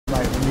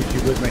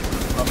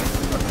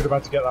We're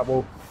about to get that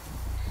wall.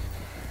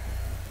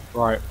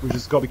 Right, we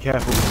just got to be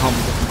careful. We can't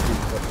be getting too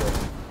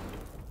close.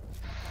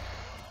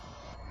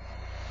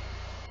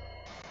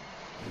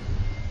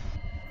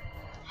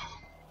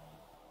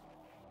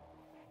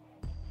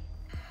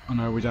 I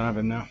know we don't have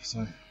him now,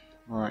 so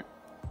alright.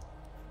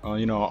 Oh,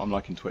 you know what? I'm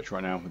liking Twitch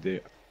right now with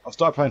the. I'll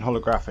start playing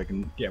holographic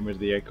and getting rid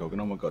of the ACOG,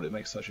 and oh my god, it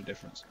makes such a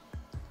difference.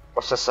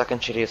 What's the second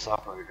shittiest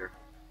operator?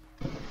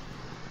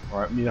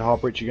 Alright, we need a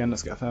hard breach again.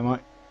 Let's get a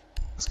thermite.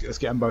 Let's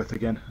get them both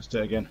again. Let's do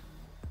it again.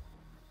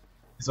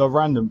 It's a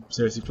random,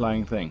 seriously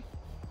playing thing.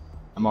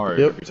 Amaro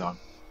every time.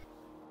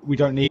 We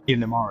don't need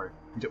an Amaro.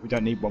 We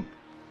don't need one.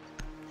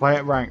 Play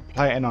it ranked,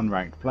 play it in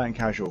unranked, play it in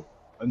casual.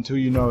 Until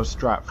you know a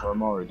strat for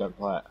Amaro, don't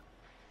play it.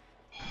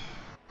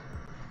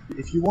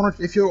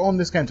 If you're on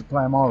this game to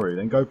play Amaru,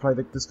 then go play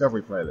the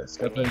Discovery playlist.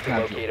 Go play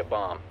locate a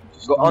bomb.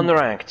 Go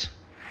unranked.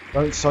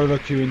 Don't solo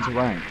queue into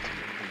ranked.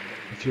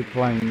 If you're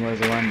playing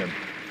as a random.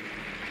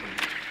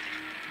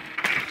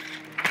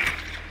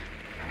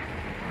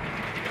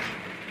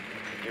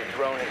 Your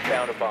drone has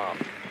found a bomb.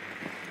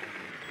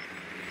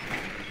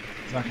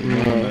 Exactly. I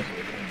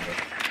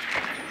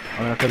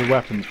mean, if they're the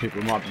weapons,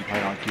 people might be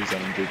playing IQ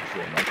zone and do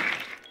before. Like,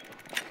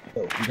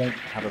 oh, we don't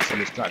have a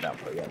solid strat down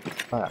for it yet.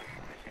 Play it.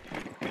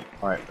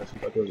 Alright, let's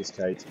go this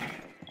Kate.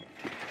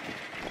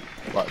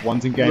 Right,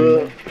 one's in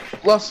game.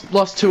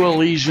 Last two are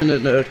Legion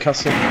and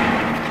Castle.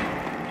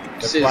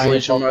 See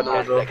Legion right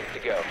now, though.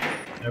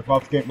 They're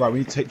above the game. Right, we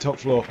need to take top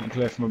floor and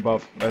clear from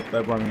above.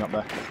 They're roaming up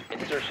there.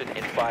 Insertion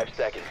in 5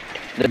 seconds.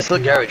 It's the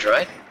garage,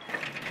 right?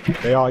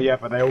 They are, yeah,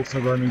 but they're also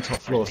roaming top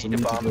floor, so we need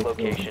to bomb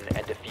location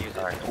and defuse it.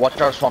 Right.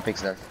 Watch our swamp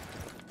pigs then.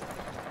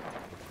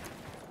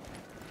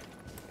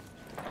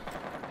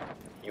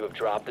 You have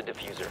dropped the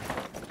diffuser.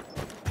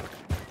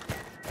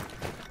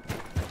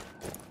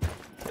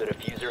 The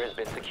diffuser has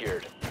been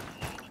secured.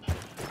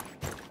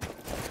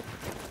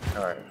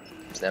 Alright,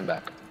 stand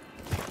back.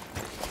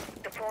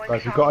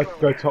 Guys, we've got to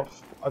go top.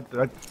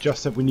 I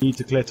just said we need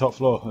to clear top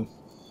floor.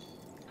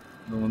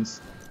 No one's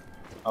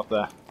up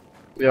there.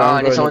 Yeah,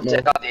 I need someone to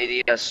take out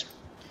the ADS.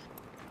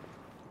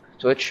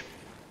 Twitch.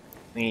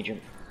 We need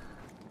you.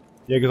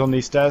 Jaeger's on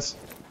these stairs.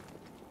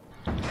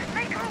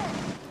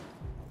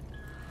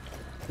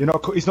 You're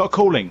not. He's not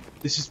calling.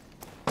 This is.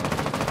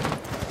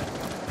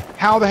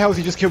 How the hell has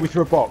he just killed me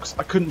through a box?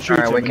 I couldn't shoot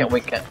him. Alright,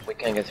 we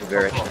can't get through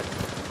garage.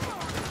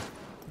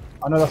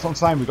 I know, that's what I'm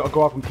saying. We've got to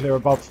go up and clear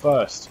above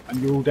first,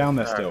 and you're all down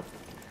there still.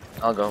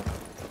 I'll go.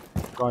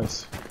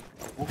 Guys,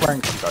 what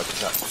rank are you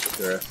guys? That's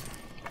curious.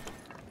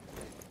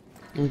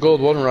 I'm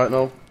gold 1 right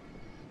now.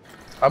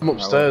 I'm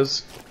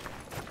upstairs.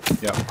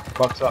 Yeah,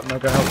 bucks up, no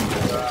go help.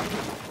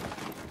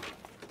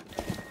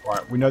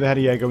 Right, we know they had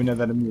a Jaeger, we know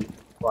they had a mute.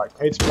 Right,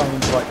 Kate's playing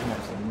into right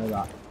connection, we know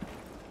that.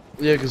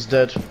 Jaeger's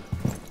dead.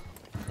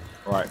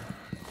 Right.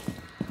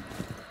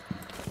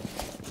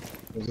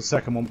 There was a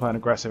second one playing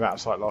aggressive out of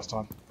sight last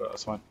time, but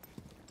that's fine.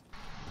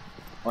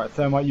 Right,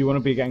 Thermite, you want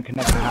to be getting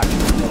connected to hatch.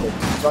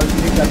 Don't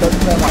leave that, don't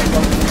Thermite,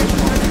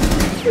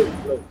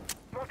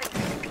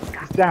 don't.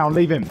 He's down,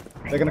 leave him.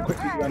 They're going to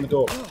quickly go down the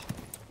door.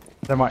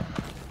 Thermite,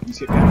 you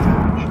get connected to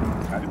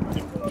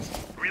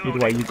hatch. Either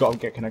way, you've got to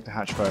get connected to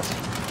hatch first.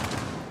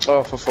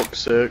 Oh, for fuck's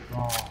sake.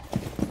 Oh.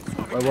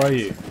 Where were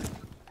you?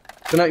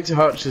 Connected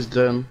hatch is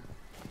done.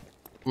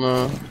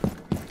 No.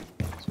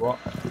 It's what?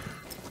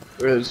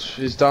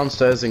 He's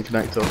downstairs in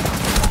connector.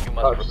 You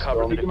must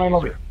recover the Leave the main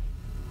lobby.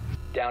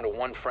 Down to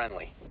 1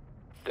 friendly.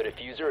 The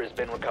diffuser has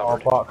been Oh,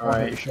 recovered. Bart,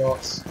 right.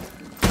 Shots.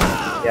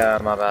 Yeah,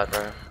 my bad,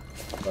 bro.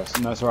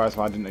 No, it's alright, it's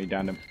fine. I didn't know you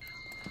downed him.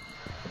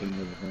 I didn't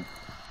know the thing.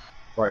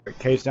 Right,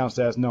 Kate's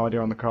downstairs, no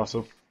idea on the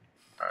castle.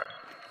 Alright.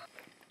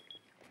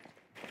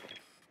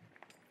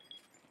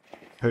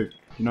 Who?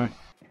 You know?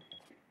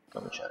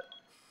 Let me check.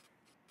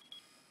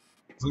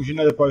 As long as you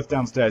know they're both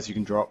downstairs, you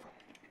can drop.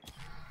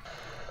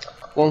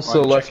 One's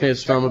still left near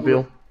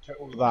snowmobile. Check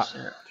all of that.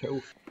 Check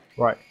all.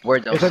 Right. We're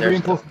Is downstairs. there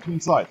reinforcement between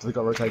sides? They've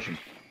got rotation.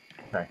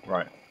 Okay,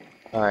 right.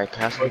 Alright,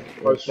 castle.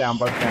 Both down,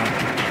 both down.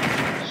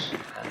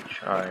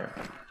 Alright.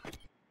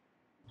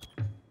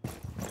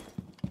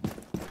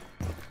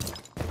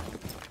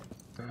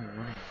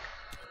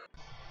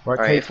 Right,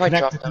 Alright, Kate, if I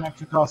drop connect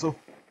to castle.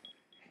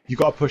 You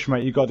gotta push,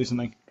 mate. You gotta do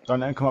something. Don't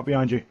let him come up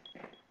behind you.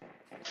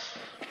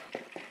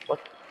 What?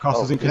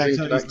 Castle's in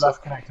connector. He's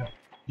left connector.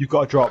 You've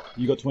got to drop.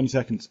 You got 20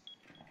 seconds.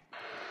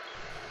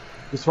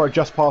 Just throw it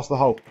just past the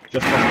hole.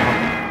 Just past the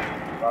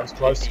hole. That was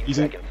close. He's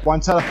in.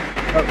 One teller.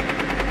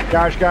 Oh.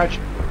 Garage.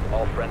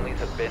 All friendlies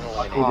have been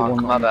eliminated. Oh,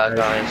 my bad,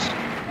 guys.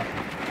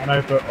 I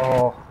know, but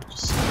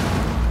just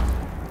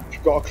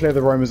you've got to clear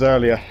the roamers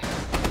earlier.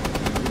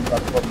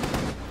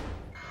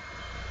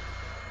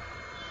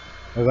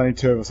 There's only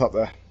 2 of us up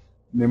there.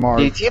 Nimaro.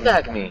 Did he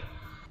teabag me?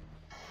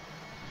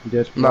 He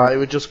did. Nah, he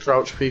was just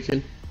crouch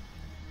peeking.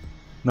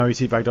 No, he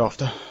teabagged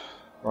after.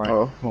 Right,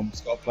 Oh. come on,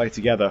 we've got to play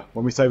together.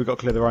 When we say we've got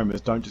to clear the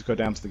roamers, don't just go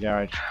down to the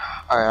garage.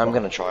 Alright, I'm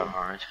gonna try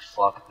hard.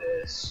 Fuck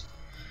this.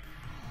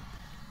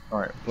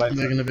 Alright, play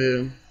They're gonna be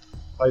in.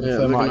 the Yeah, they're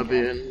Thermite. gonna be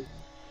in.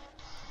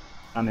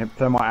 And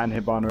Thermite and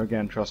Hibana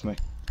again, trust me.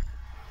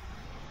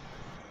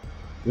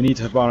 We need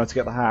Habana to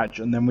get the hatch,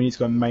 and then we need to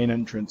go main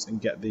entrance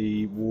and get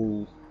the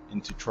wall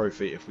into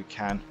trophy if we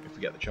can, if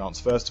we get the chance.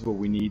 First of all,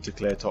 we need to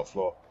clear top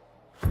floor.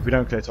 If we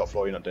don't clear top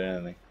floor, you're not doing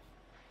anything.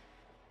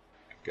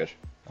 Good.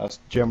 That's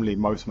generally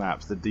most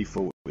maps. The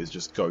default is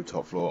just go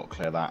top floor,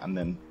 clear that, and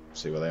then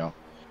see where they are.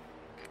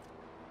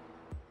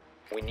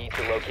 We need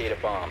to locate a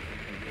bomb.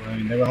 I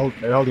mean, they were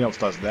holding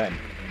upstairs then,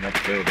 and they had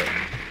to build it.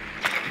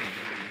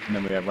 And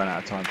then we ran out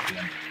of time for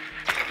them.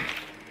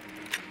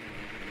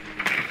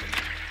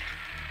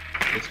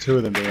 There's two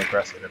of them being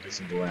aggressive every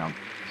single round.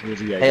 So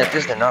Hey, at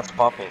this they're not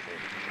popping.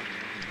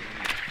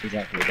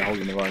 Exactly, they're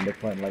holding their own, they're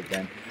playing late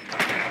game.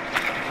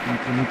 We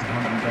need to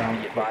hunt them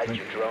down. Be advised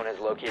your drone has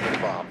located a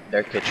bomb.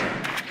 Their kitchen.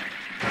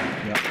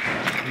 Yeah.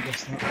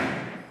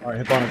 Alright,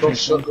 Habana,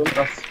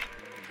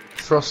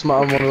 Frost mat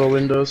on one of the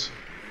windows.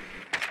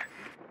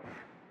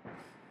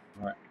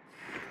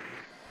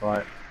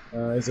 Right.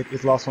 Is the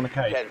last one a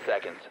cage? 10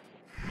 seconds.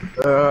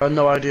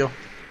 No idea.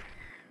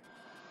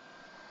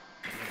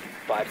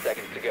 5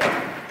 seconds to go.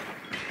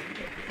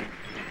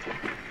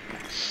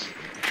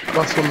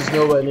 Last one's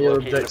nowhere near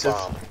Located a objective.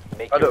 bomb.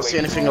 Make I your don't way see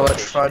to anything the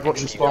electrified. location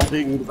Watching if you spawn go.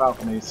 peak. All the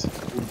balconies. All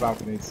the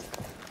balconies.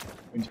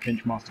 We need to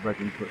pinch Master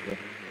Bedroom quickly.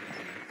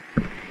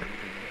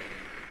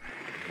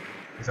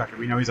 Exactly,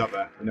 we know he's up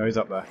there. We know he's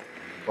up there.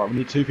 Right, we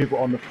need two people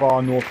on the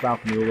far north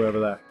balcony all the way over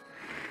there.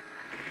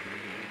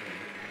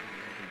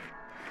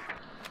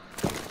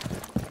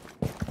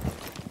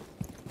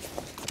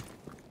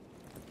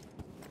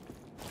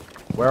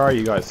 Where are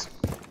you guys?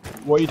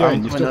 What are you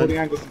doing? You're still holding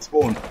angles and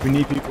spawn. We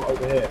need people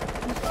over here.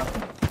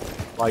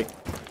 Like,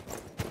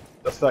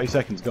 that's 30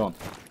 seconds gone.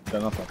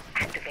 Done nothing.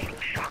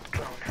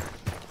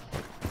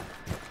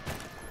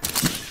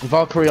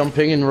 Valkyrie on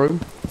ping in room.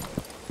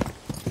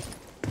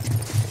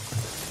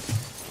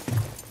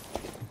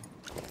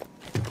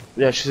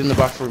 Yeah, she's in the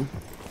bathroom.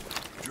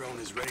 Drone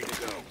is ready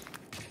to go.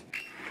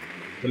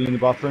 Still in the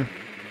bathroom?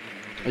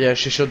 Yeah,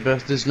 she should be.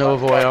 There's no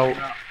other way out.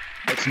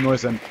 Make some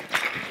noise then.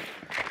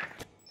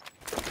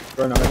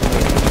 Drone out, make some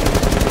noise.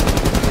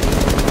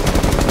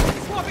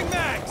 Swapping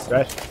mags!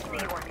 Dead?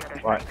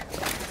 Right.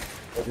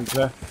 Bedroom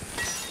clear.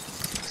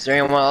 Is there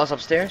anyone else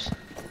upstairs?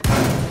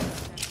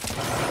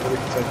 What do we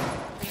say?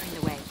 Clearing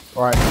the way.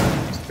 Alright,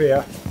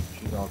 Sophia.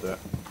 I'll do it.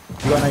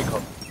 You got an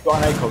ACOG. You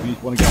got an ACOG, you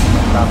want to get on the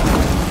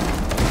balcony.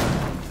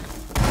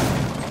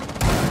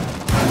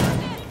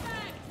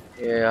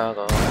 Yeah, I'll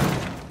go.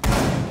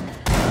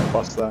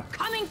 Bust there.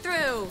 Coming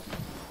through!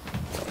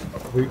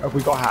 Have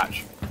we got a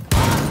hatch?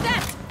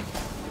 Step!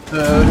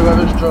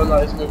 Whoever's drone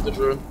that is, move the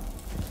drone.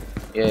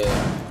 Yeah.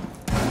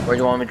 Where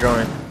do you want me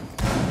droning?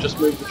 Just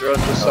move the drone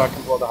just so I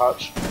can blow the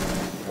hatch.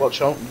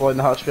 Watch out, blowing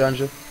the hatch behind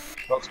you.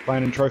 Doc's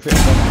playing in trophy.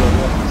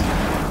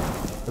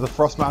 There's a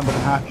frost man under the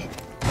hatch.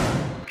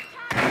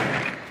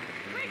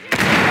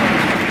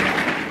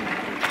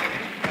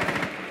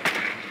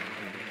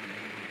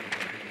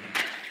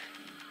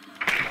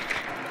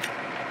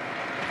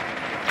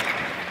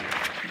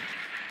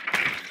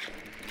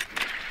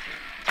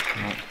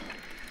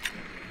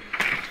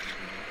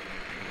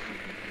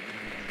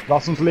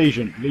 Last one's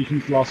Legion.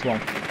 Legion's the last one.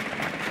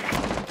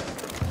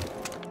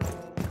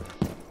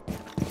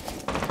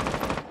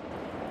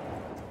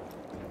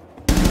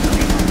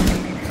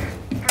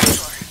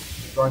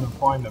 Go in and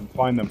find them.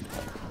 Find them.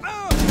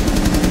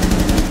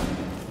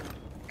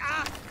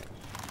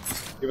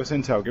 Give us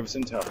intel. Give us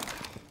intel.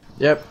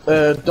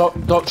 Yep,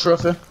 Doc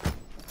trophy.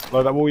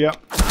 Blow that wall, yep.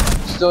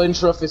 Still in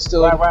trophy,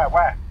 still in.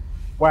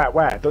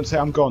 Where? Don't say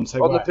I'm gone. Say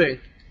On where. the ping.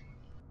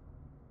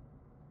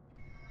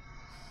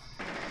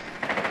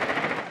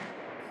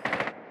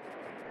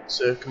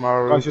 So,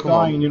 Kamaru, Guys, you're come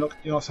dying on. and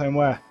you're not saying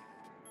where.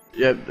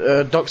 Yeah,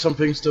 Doc's on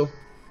ping still.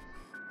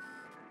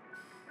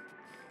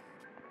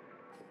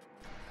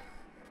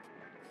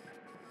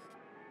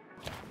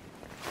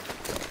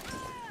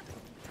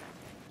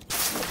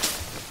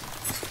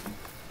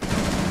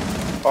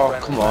 Oh,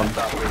 come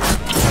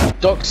on.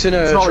 Doc's in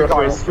a Sorry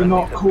trophy. guys, you're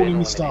not calling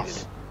me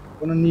stuff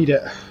when I need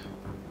it.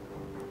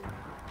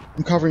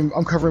 I'm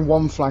covering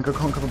one flank, I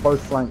can't cover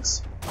both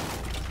flanks.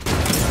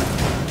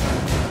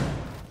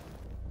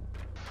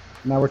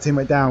 Now we're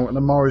teammate down and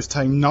Amaru's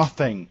taking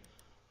nothing.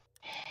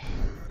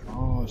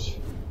 God.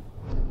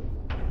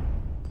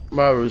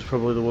 Maru's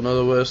probably one of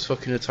the worst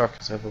fucking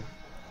attackers ever.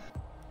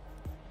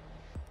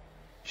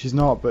 She's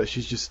not, but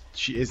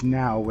she is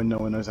now when no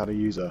one knows how to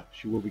use her.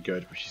 She will be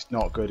good, but she's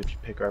not good if you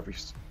pick her every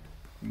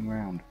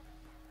round.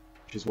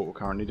 Which is what we're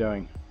currently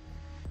doing.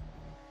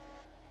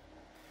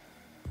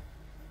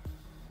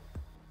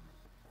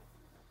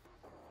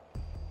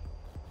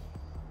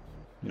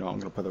 You know what, I'm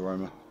gonna play the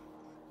Roma.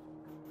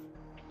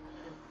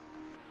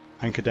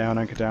 Anchor down,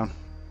 anchor down.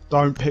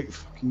 Don't pick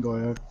fucking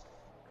Goyo.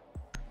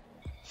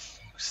 For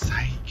fuck's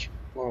sake.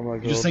 Oh my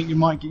god. You just think you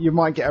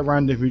might get a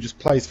random who just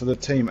plays for the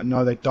team, and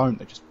no, they don't.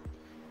 They just,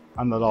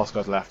 and the last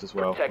guy's left as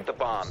well. Protect the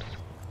bombs.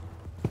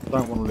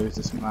 Don't want to lose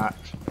this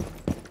match.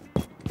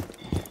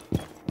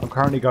 I'm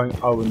currently going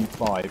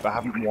 0-5. I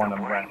haven't won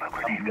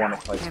a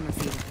place. Camera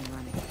feed up and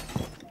running.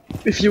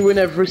 If you win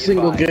every Be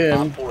single advised, game,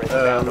 Op 4 has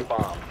found a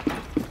bomb.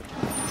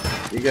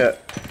 you get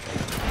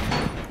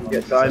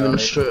Get diamond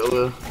straight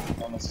away.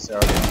 Not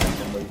necessarily.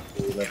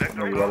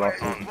 Where you were last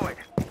season.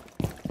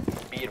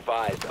 Be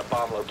advised, a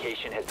bomb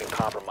location has been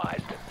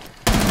compromised.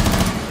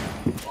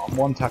 I'm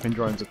one tapping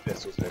drones with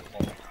pistols here.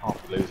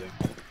 Can't be losing.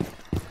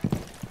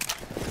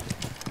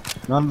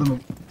 None of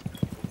them.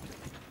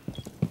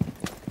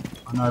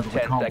 I know, but we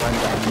 10 can't blame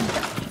seconds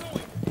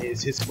that.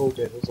 It's his fault.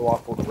 It's all our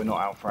fault that we're not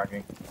out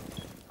fragging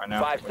right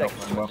now. 5 We're not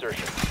seconds playing to well.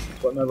 insertion.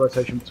 Got no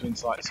rotation between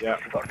sites yet.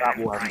 But that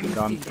wall hasn't been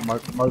done.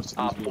 Most of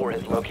Op these 4 walls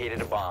has have been done.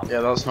 located a bomb.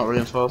 Yeah, that's not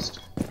reinforced.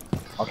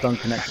 I've done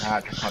connection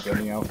hatch. I can't do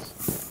anything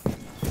else.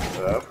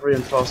 I've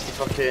reinforced the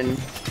fucking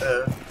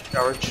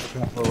garage.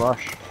 Looking for a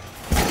rush.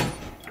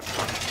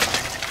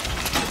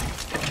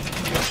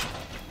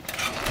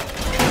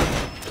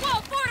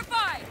 Wall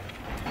fortified!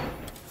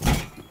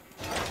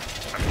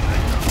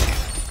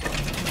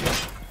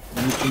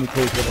 Can you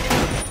please get it?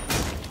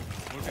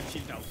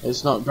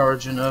 It's not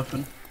garage and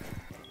open.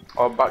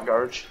 Or back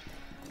garage.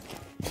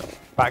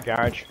 Back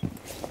garage.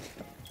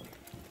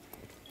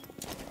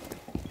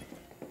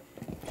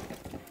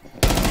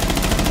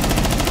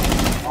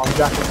 I'm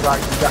Jackal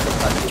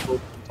cracked, people.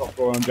 Top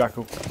floor on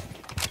Jackal.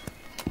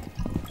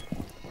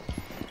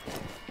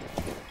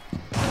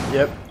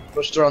 Yep,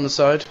 pushed her on the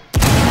side.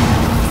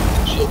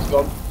 Shield's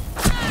gone.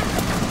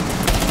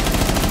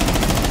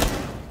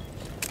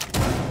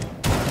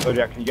 So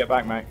Jack, can you get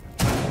back, mate?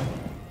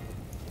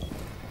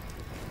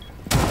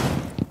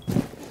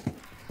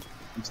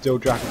 I'm still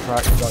Jackal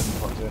cracked, Dragon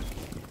Fox here.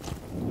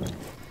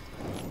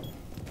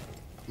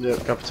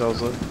 Yep, Capital's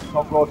there.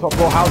 Top floor,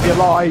 how's he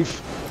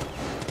alive?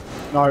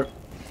 No.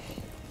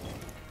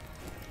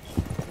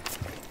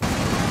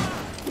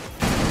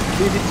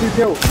 He did 2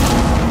 kills.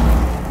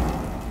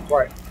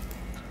 Right.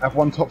 I have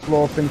one top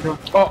floor thinker.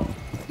 Oh!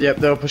 Yep,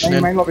 they were pushing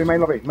in. Main lobby,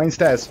 main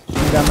stairs.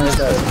 Down main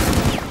stairs.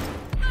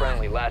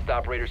 Friendly, last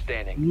operator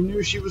standing. You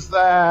knew she was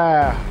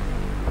there.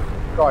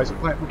 Guys, we're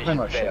playing Mission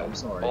like shit, failed. I'm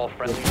sorry. All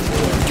friendly.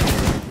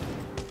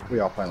 We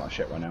are playing like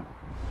shit right now.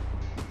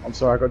 I'm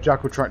sorry, I got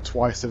Jackal tracked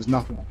twice, there was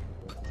nothing.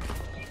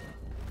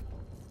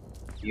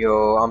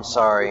 Yo, I'm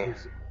sorry.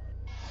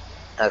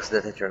 I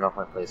accidentally turned off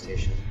my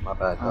PlayStation. My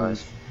bad,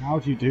 guys.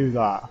 How'd you do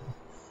that?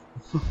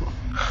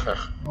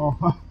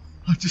 Oh,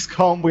 I just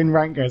can't win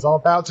rank games. I'm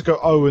about to go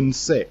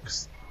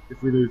 0-6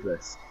 if we lose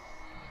this.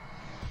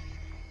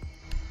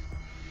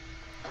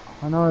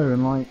 I know,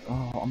 and like,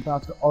 oh, I'm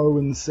about to go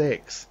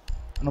 0-6,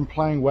 and I'm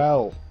playing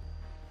well.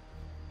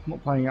 I'm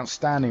not playing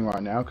outstanding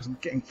right now because I'm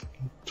getting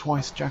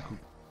twice Jackal.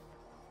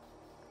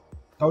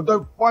 Oh,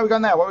 don't! Why are we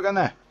going there? Why are we going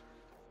there?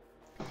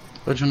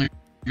 Where do you want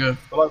to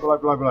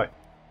go? Below.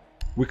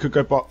 We could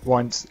go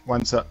wine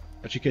set.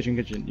 Actually,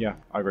 kitchen. Yeah,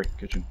 I agree.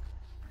 Kitchen.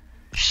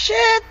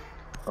 Shit!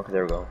 Okay,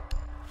 there we go.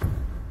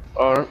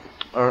 Alright,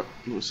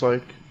 looks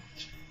like.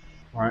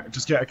 Alright,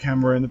 just get a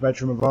camera in the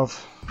bedroom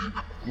above.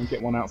 And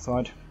get one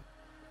outside.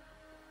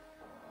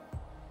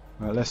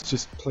 Alright, let's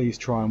just please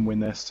try and win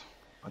this.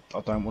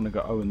 I don't want to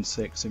go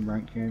 0-6 in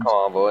ranked games. Come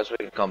on, boys, we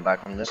can come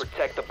back from this.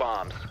 Protect the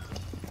bombs.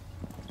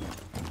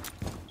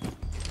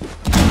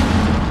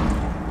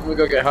 We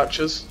go get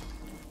hatches.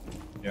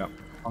 Yeah,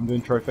 I'm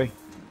doing trophy.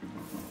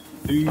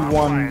 Do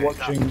one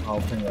watching.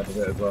 I'll ping that a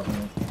bit as well.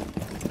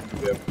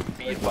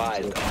 Be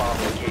advised, a bomb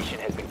location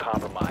has been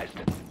compromised.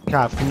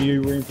 Cav, can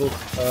you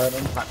reinforce an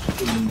impact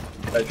between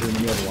the bedroom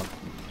and the other one?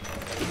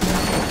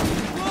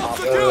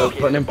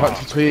 Put an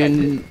impact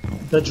between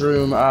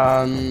bedroom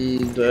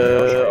and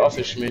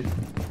office, you mean?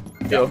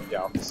 Yeah,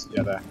 office.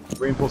 Yeah, there.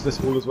 Reinforce this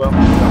wall as well.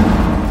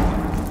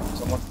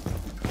 Someone.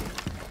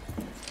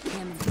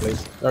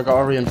 Please. I got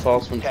a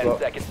reinforcement 10 slot.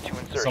 seconds to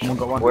insertion. Someone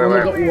got one. Where?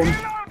 I got one.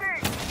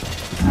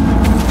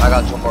 I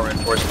got 2 more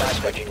reinforcements.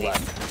 Five seconds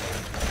left.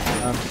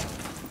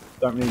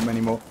 Don't need many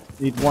more.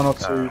 Need 1 or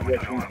 2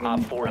 watching. Op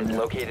 4 has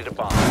located a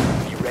bomb.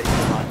 Be ready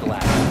for hostile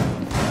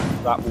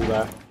action. That wall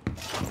there.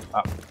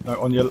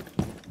 No, on your.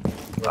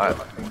 Alright.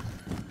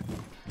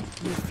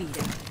 You feed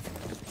it.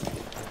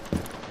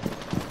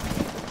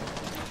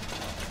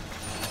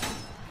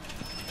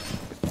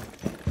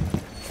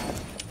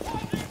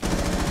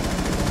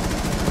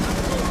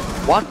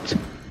 What?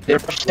 They're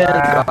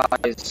dead,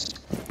 guys.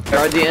 They're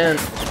at the end.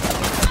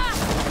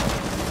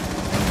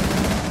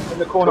 In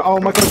the corner. Oh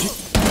my god,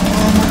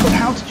 oh my god,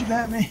 how did you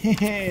let me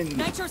in?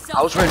 Nitro cell.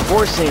 I was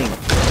reinforcing.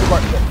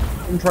 Right,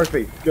 in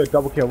trophy. Good,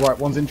 double kill. Right,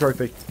 one's in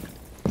trophy.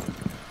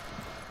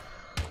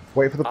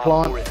 Wait for the Op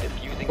plant. 4 is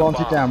defusing a Plant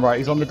it bomb. down, right,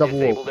 he's on the double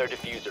Disable wall. their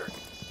diffuser.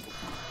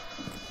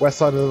 West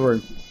side of the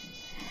room.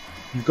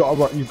 You've got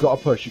to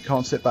push, you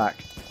can't sit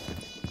back.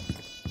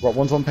 Right,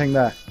 one's on ping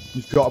there.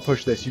 You've got to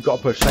push this, you've got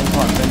to push. Same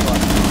time.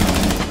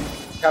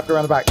 Captain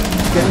around the back.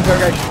 Get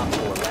interrogation. Op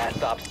 4, last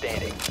stop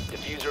standing.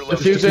 Diffuser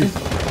Defusing. located.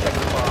 Protect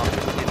the bomb.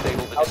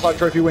 Disable the Outside diffuser.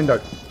 trophy window.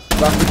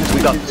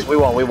 We got this. We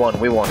won.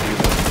 Protected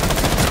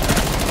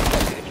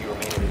if you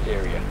remain in this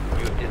area.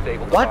 You have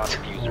disabled the What? bomb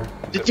diffuser.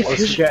 The Good work.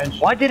 diffusion.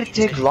 Why did it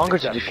take longer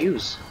to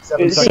defuse?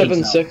 It's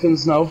 7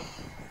 seconds now.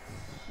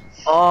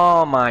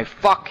 Oh my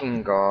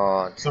fucking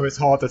god. So it's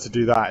harder to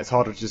do that. It's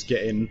harder to just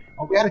get in.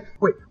 Oh, we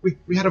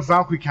had a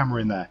Valkyrie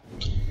camera in there.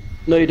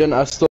 No, you didn't. I still